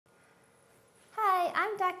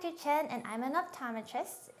I'm Dr. Chen and I'm an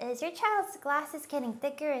optometrist. Is your child's glasses getting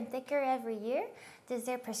thicker and thicker every year? Does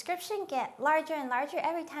their prescription get larger and larger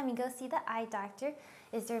every time you go see the eye doctor?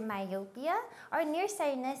 Is there myopia or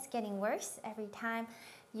nearsightedness getting worse every time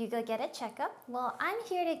you go get a checkup? Well, I'm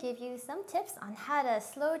here to give you some tips on how to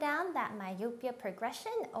slow down that myopia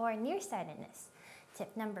progression or nearsightedness.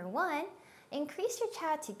 Tip number 1, increase your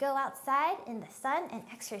child to go outside in the sun and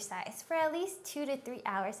exercise for at least 2 to 3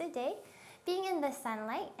 hours a day. Being in the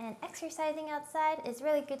sunlight and exercising outside is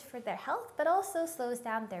really good for their health, but also slows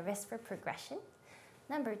down their risk for progression.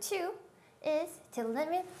 Number 2 is to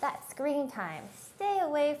limit that screen time. Stay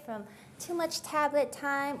away from too much tablet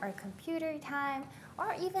time or computer time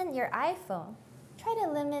or even your iPhone. Try to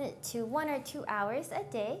limit it to 1 or 2 hours a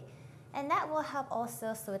day, and that will help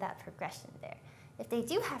also slow that progression there. If they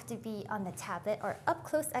do have to be on the tablet or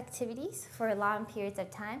up-close activities for long periods of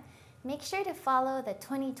time, make sure to follow the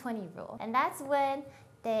 20-20 rule. And that's when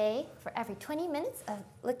they, for every 20 minutes of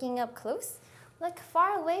looking up close, look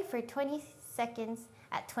far away for 20 seconds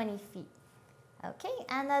at 20 feet. Okay,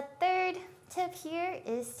 and the third tip here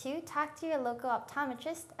is to talk to your local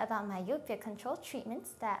optometrist about myopia control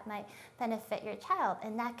treatments that might benefit your child.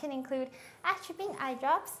 And that can include atropine eye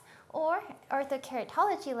drops or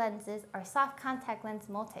orthokeratology lenses or soft contact lens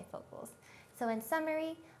multifocals. So in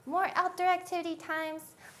summary, more outdoor activity times,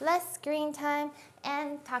 less screen time,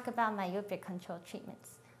 and talk about myopia control treatments.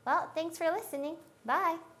 Well, thanks for listening.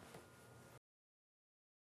 Bye.